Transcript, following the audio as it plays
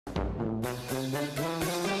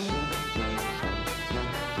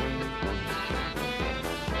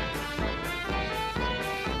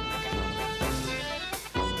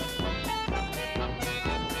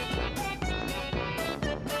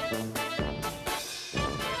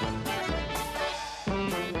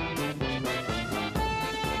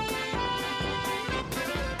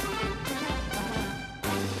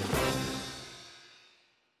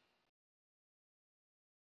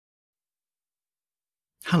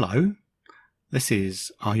Hello, this is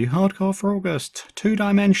Are You Hardcore for August?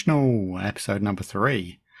 Two-dimensional, episode number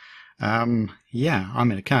 3. Yeah,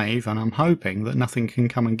 I'm in a cave and I'm hoping that nothing can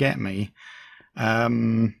come and get me.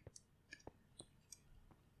 I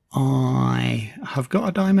have got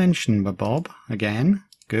a dimension bob again,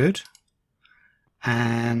 good.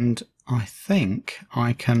 And I think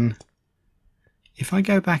I can, if I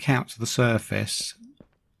go back out to the surface,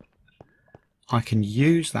 I can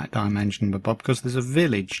use that dimension bob because there's a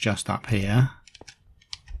village just up here.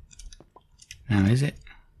 Now, is it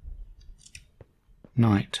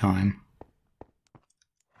night time?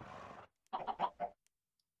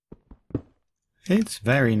 It's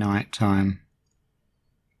very night time.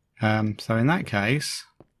 So in that case,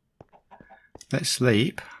 let's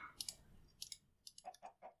sleep.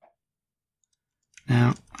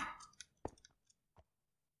 Now,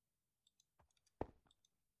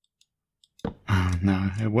 oh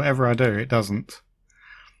no, whatever I do, it doesn't.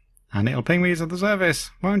 And it'll ping me to the surface,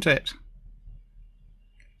 won't it?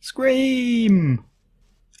 Scream!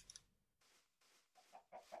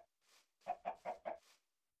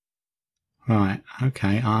 Right,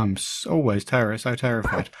 okay, I'm always so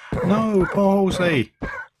terrified. No, poor horsey!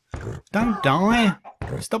 Don't die!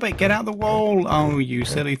 Stop it, get out the wall! Oh, you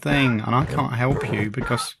silly thing. And I can't help you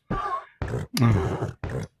because...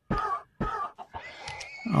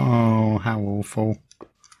 Oh, how awful.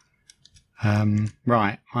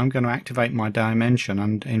 Right, I'm going to activate my dimension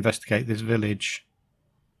and investigate this village.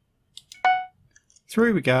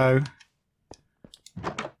 Through we go.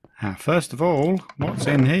 Now, first of all, what's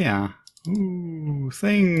in here? Ooh,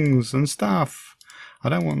 things and stuff. I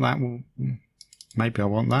don't want that. Well, maybe I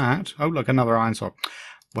want that. Oh, look, another iron sword.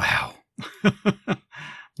 Wow.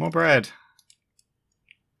 More bread.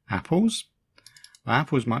 Apples. Well,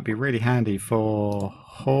 apples might be really handy for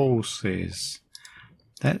horses.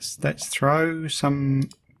 Let's throw some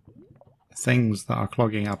things that are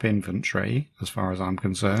clogging up inventory, as far as I'm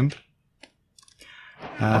concerned.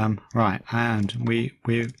 Right, and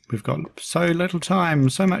we've got so little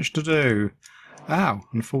time, so much to do. Ow,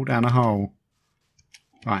 and fall down a hole.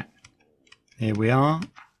 Right, here we are.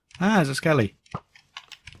 Ah, there's a skelly.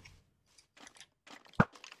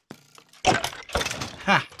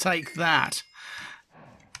 Ha! Take that.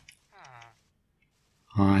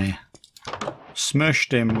 I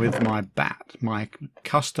smushed him with my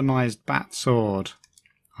customized bat sword.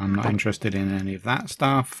 I'm not interested in any of that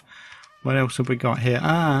stuff. What else have we got here?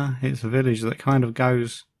 Ah, it's a village that kind of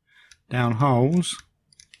goes down holes.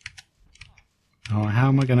 Oh, how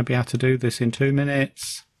am I going to be able to do this in 2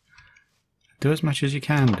 minutes? Do as much as you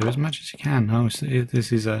can. Do as much as you can. Oh, so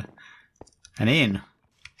this is an inn.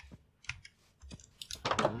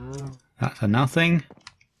 That's a nothing.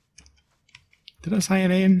 Did I say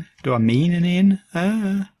an inn? Do I mean an inn?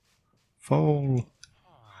 Ah, fall.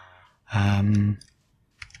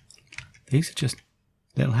 These are just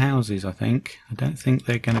little houses, I think. I don't think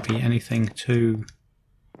they're going to be anything too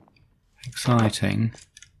exciting.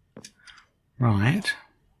 Right.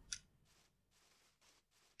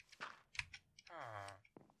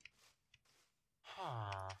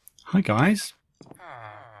 Hi guys.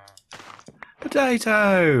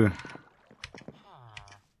 Potato!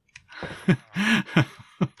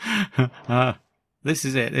 This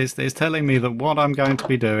is it. It's telling me that what I'm going to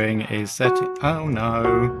be doing is setting... Oh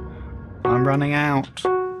no. I'm running out.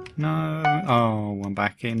 No. Oh, I'm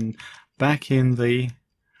back in the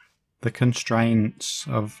constraints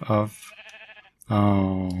of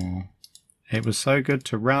oh. It was so good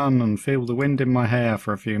to run and feel the wind in my hair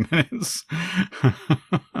for a few minutes.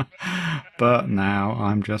 But now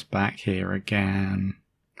I'm just back here again.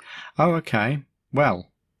 Oh, okay.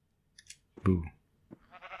 Well. Boo.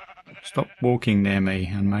 Stop walking near me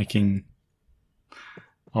and making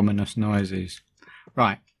ominous noises.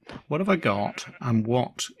 Right. What have I got and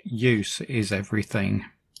what use is everything?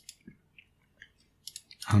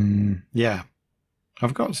 Yeah.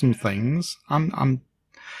 I've got some things. I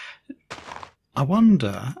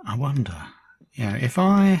wonder, you know, if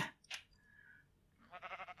I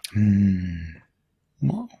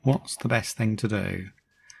what's the best thing to do?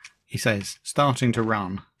 He says, starting to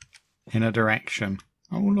run in a direction.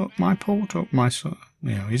 Oh look, my portal, you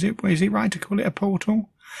know, is it right to call it a portal?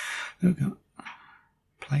 We've got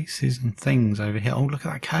places and things over here. Oh, look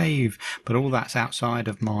at that cave! But all that's outside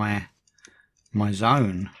of my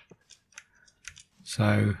zone.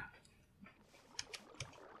 So,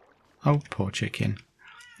 oh, poor chicken.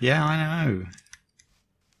 Yeah, I know.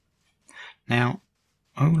 Now,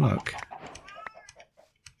 oh look.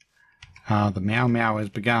 Ah, the meow meow has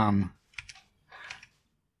begun.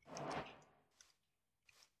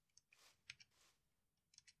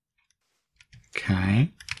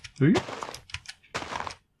 Okay. Ooh.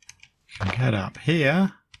 Can get up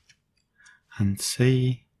here and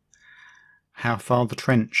see how far the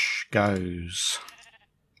trench goes.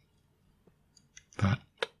 But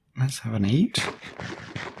let's have an eat.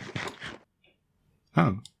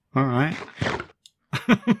 Oh, alright.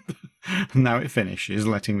 Now it finishes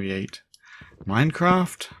letting me eat.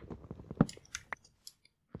 Minecraft.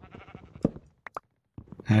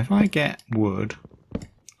 Now if I get wood,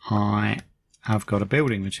 I have got a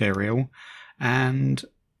building material, and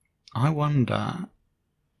I wonder,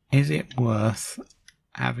 is it worth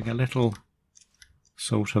having a little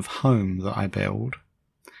sort of home that I build?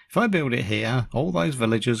 If I build it here, all those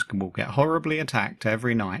villagers will get horribly attacked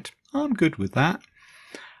every night. I'm good with that.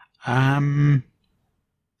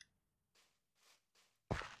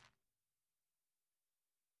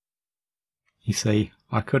 You see,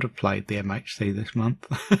 I could have played the MHC this month.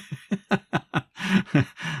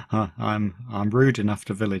 I'm rude enough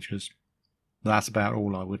to villagers. That's about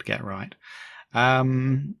all I would get right.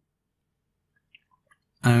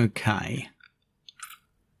 Okay.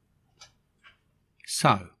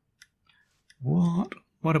 So, what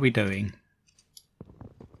are we doing?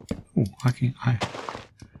 Oh,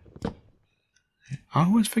 I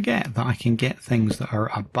always forget that I can get things that are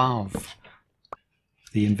above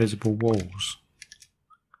the invisible walls.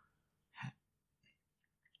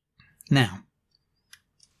 Now,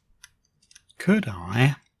 could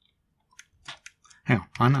I... Hang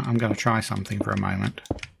on, I'm going to try something for a moment.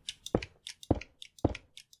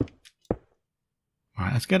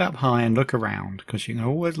 Right, let's get up high and look around, because you can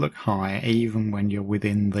always look high even when you're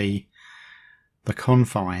within the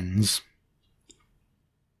confines.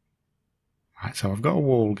 Right, so I've got a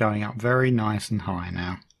wall going up very nice and high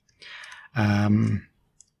now.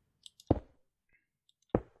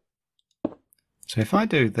 So if I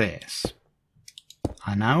do this,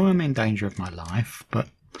 I know I'm in danger of my life, but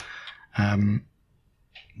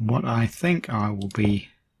what I think I will be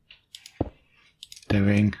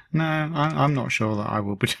doing... No, I'm not sure that I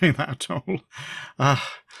will be doing that at all.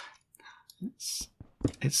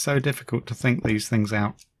 It's so difficult to think these things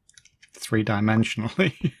out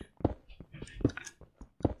three-dimensionally.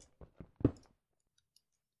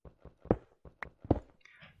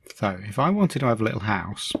 So, if I wanted to have a little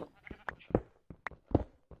house...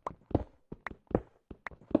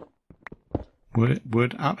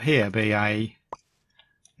 Would up here be a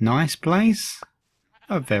nice place?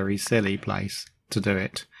 A very silly place to do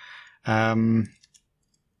it. Now,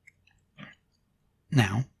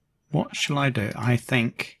 what shall I do? I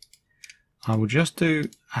think I will just do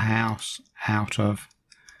a house out of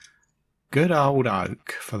good old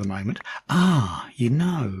oak for the moment. Ah, you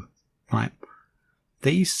know, right,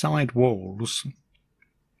 these side walls...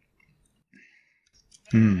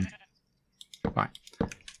 Right.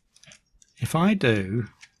 If I do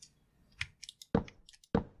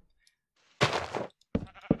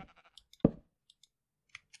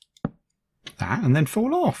that and then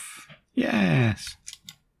fall off. Yes.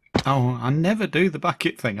 Oh, I never do the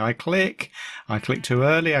bucket thing. I click too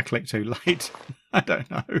early, I click too late. I don't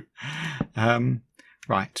know.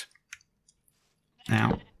 Right.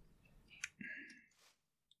 Now.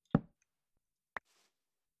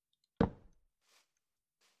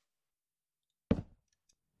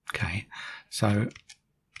 Okay, so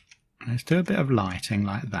let's do a bit of lighting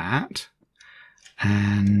like that.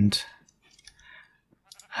 And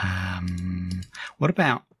what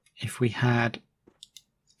about if we had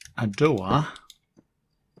a door?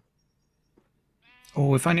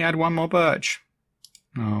 Oh, if only I had one more birch.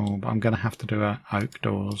 Oh, but I'm going to have to do oak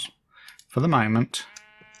doors for the moment.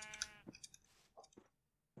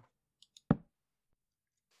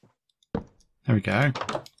 There we go.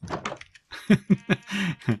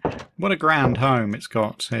 What a grand home it's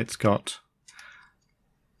got. It's got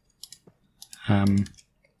a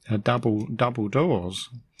double doors.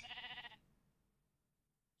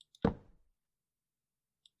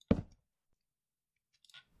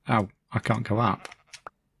 Oh, I can't go up.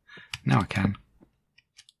 Now I can.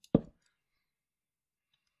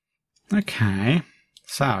 Okay,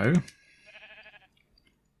 so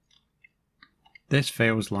this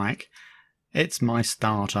feels like it's my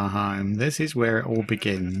starter home. This is where it all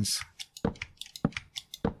begins.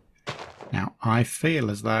 I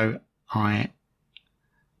feel as though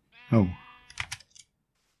oh.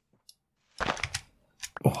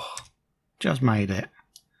 Oh, just made it.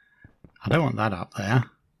 I don't want that up there.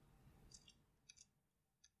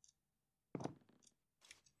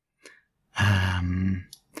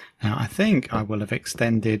 Now I think I will have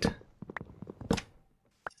extended.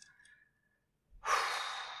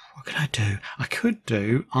 What could I do? I could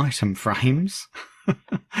do item frames.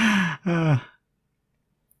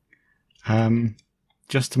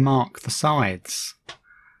 Just to mark the sides.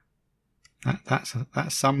 That's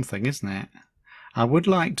something, isn't it? I would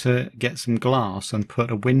like to get some glass and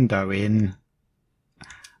put a window in.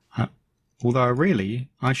 Although really,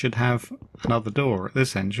 I should have another door at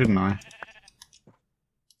this end, shouldn't I?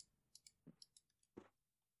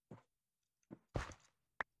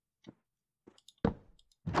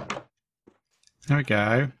 There we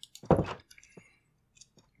go.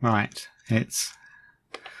 Right, it's...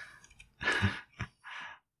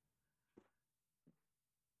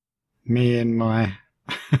 me in my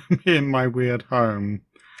weird home.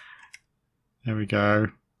 There we go.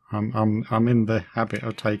 I'm in the habit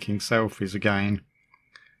of taking selfies again,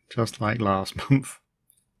 just like last month.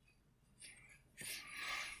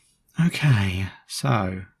 Okay,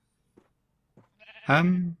 so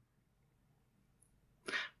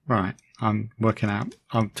right, I'm working out.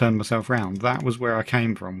 I've turned myself round. That was where I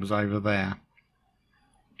came from, was over there.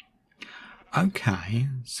 Okay,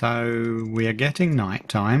 so we are getting night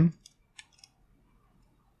time.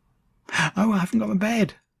 Oh, I haven't got my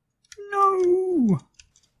bed. No!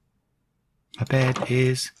 My bed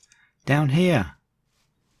is down here.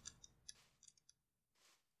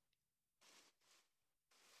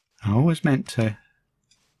 I always meant to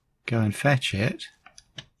go and fetch it.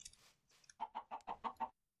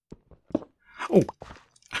 Oh!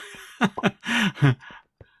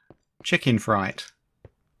 Chicken fright.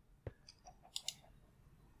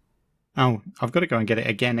 Oh, I've got to go and get it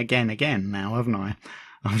again now, haven't I?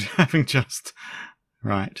 I'm having just...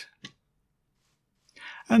 Right.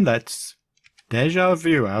 And let's déjà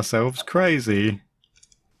vu ourselves crazy.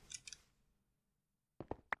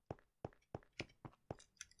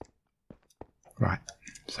 Right,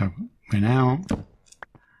 so we're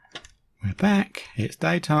back. It's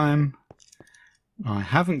daytime. I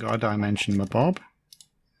haven't got a dimension mabob.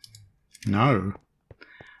 No.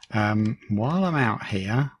 While I'm out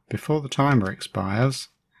here, before the timer expires,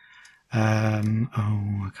 oh,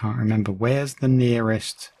 I can't remember. Where's the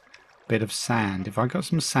nearest bit of sand? If I got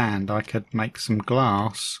some sand, I could make some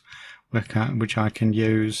glass, which I can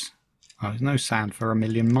use. Oh, there's no sand for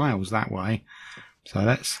 1,000,000 miles that way. So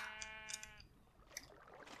let's...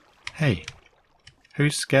 Hey,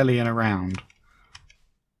 who's skellying around?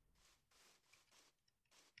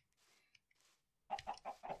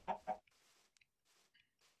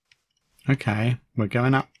 Okay, we're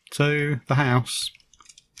going up to the house.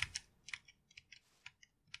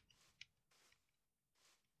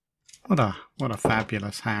 What a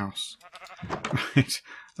fabulous house. Right.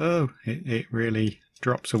 Oh, it really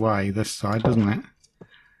drops away this side, doesn't it?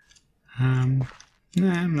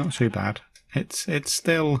 No, not too bad. It's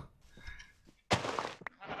still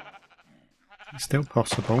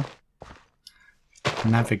possible.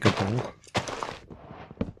 Navigable.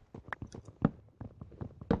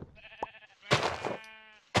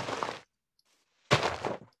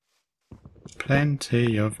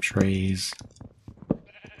 Plenty of trees.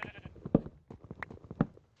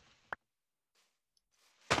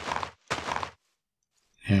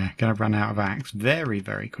 Yeah, gonna run out of axe very,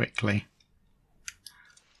 very quickly.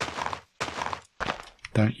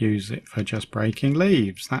 Don't use it for just breaking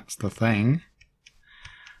leaves, that's the thing.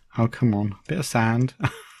 Oh, come on, bit of sand.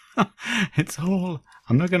 It's all...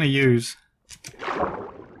 I'm not going to use...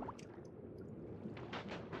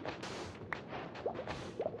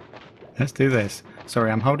 Let's do this.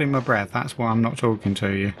 Sorry, I'm holding my breath, that's why I'm not talking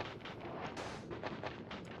to you.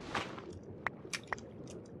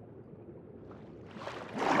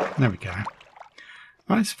 There we go.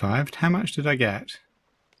 I survived. How much did I get?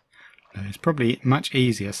 It's probably much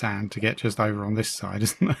easier sand to get just over on this side,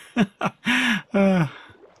 isn't it?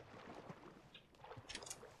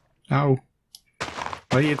 Oh.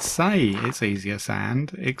 Well, you'd say it's easier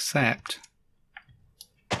sand, except...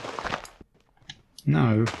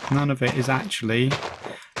 No, none of it is actually...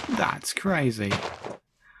 That's crazy.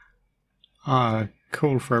 I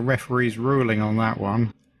call for a referee's ruling on that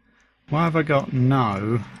one. Why have I got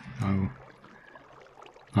no... Oh.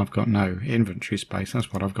 I've got no inventory space,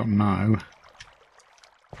 that's what I've got no.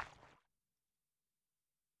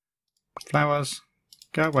 Flowers.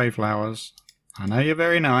 Go away, flowers. I know you're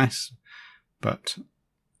very nice, but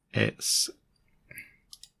it's...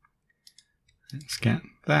 Let's get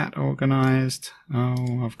that organised.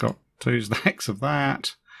 Oh, I've got 2 stacks of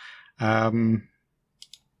that. Oh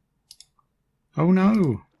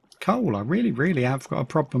no, coal. I really have got a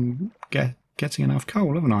problem getting enough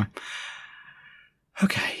coal, haven't I?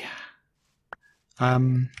 Okay.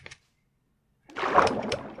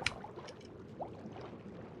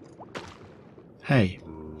 Hey.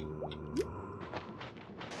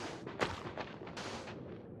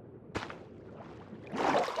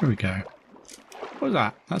 Here we go. What was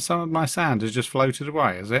that? That some of my sand has just floated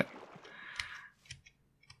away, is it?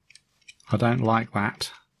 I don't like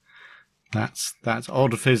that. That's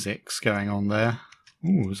odd physics going on there.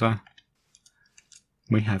 Ooh,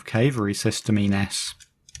 we have cavery system-iness.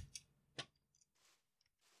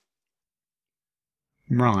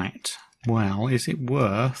 Right. Well, is it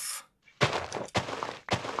worth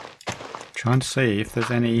trying to see if there's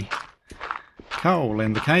any coal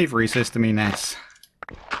in the cavery system-iness?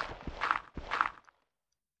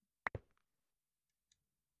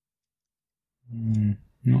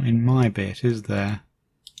 Not in my bit, is there?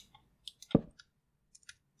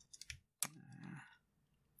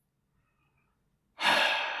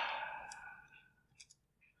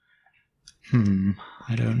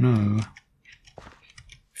 I don't know.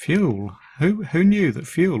 Fuel. Who knew that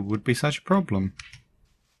fuel would be such a problem?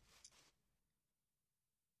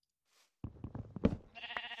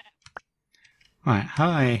 Right,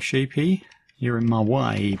 hi sheepy. You're in my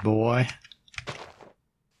way, boy.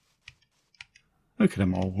 Look at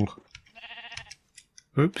them all.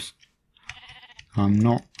 Oops. I'm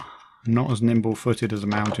not as nimble-footed as a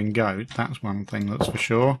mountain goat, that's one thing that's for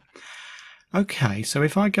sure. Okay, so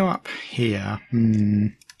if I go up here,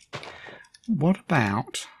 what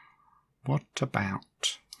about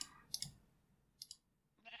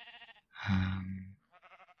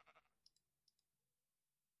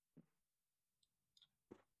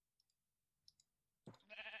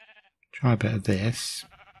try a bit of this.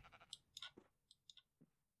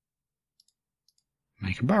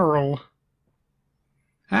 Make a barrel.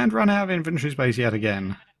 And run out of inventory space yet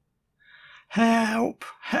again. Help!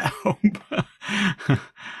 Help!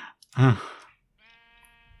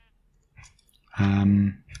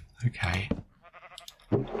 Okay.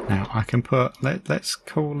 Now I can put, let's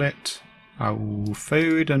call it,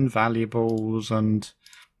 food and valuables and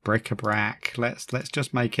bric-a-brac. Let's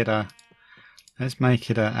just make it an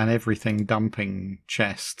everything dumping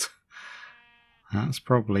chest. That's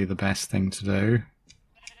probably the best thing to do.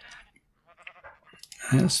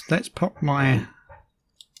 Let's pop my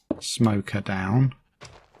smoker down.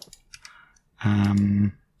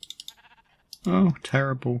 Oh,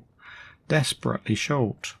 terrible. Desperately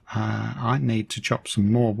short. I need to chop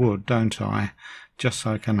some more wood, don't I? Just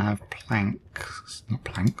so I can have planks. Not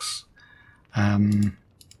planks.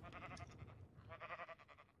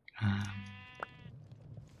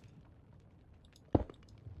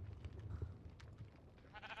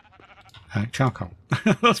 Charcoal.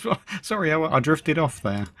 Sorry, I drifted off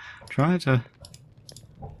there. Try to...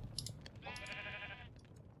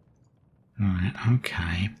 Right,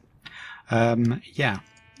 okay. Yeah,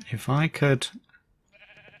 if I could...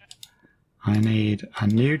 I need a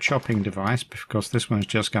new chopping device because this one's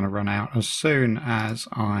just going to run out as soon as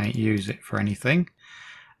I use it for anything.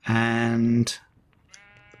 And...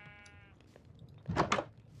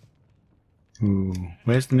 Ooh,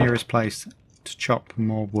 where's the nearest place to chop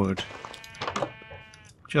more wood?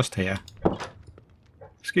 Just here.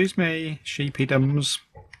 Excuse me, sheepydums.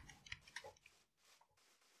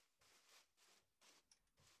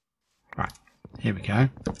 Right, here we go.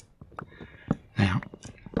 Now,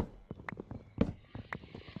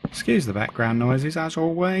 excuse the background noises as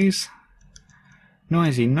always.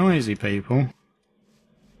 Noisy people.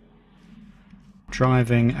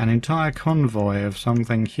 Driving an entire convoy of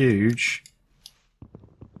something huge.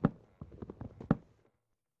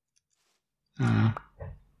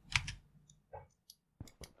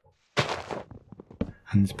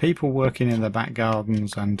 And there's people working in their back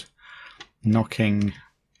gardens and knocking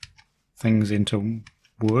things into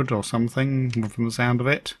wood or something from the sound of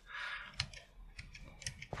it.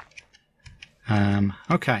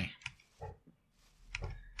 Okay.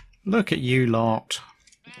 Look at you lot.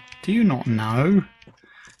 Do you not know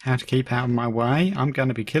how to keep out of my way? I'm going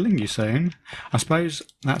to be killing you soon. I suppose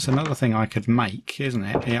that's another thing I could make, isn't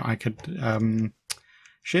it? Yeah, I could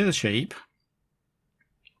shear the sheep.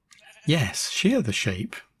 Yes, shear the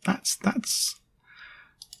sheep. That's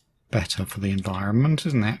better for the environment,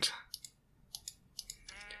 isn't it?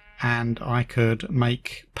 And I could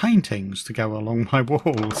make paintings to go along my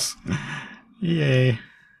walls. Yeah.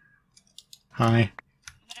 Hi.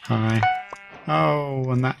 Hi. Oh,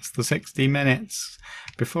 and that's the 60 minutes.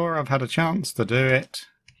 Before I've had a chance to do it,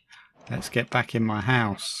 let's get back in my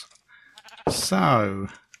house. So,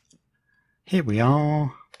 here we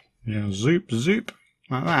are. Yeah, zoop, zoop,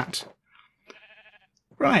 like that.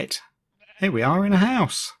 Right, here we are in a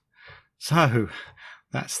house. So,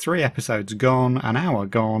 that's 3 episodes gone, an hour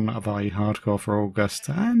gone of RUH Hardcore for August,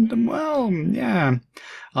 and, well, yeah,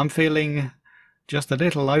 I'm feeling just a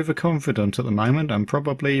little overconfident at the moment, and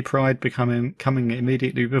probably pride coming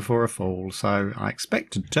immediately before a fall, so I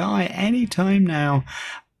expect to die any time now.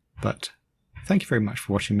 But thank you very much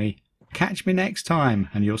for watching me. Catch me next time,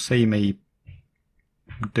 and you'll see me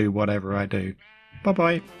do whatever I do.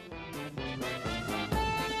 Bye-bye.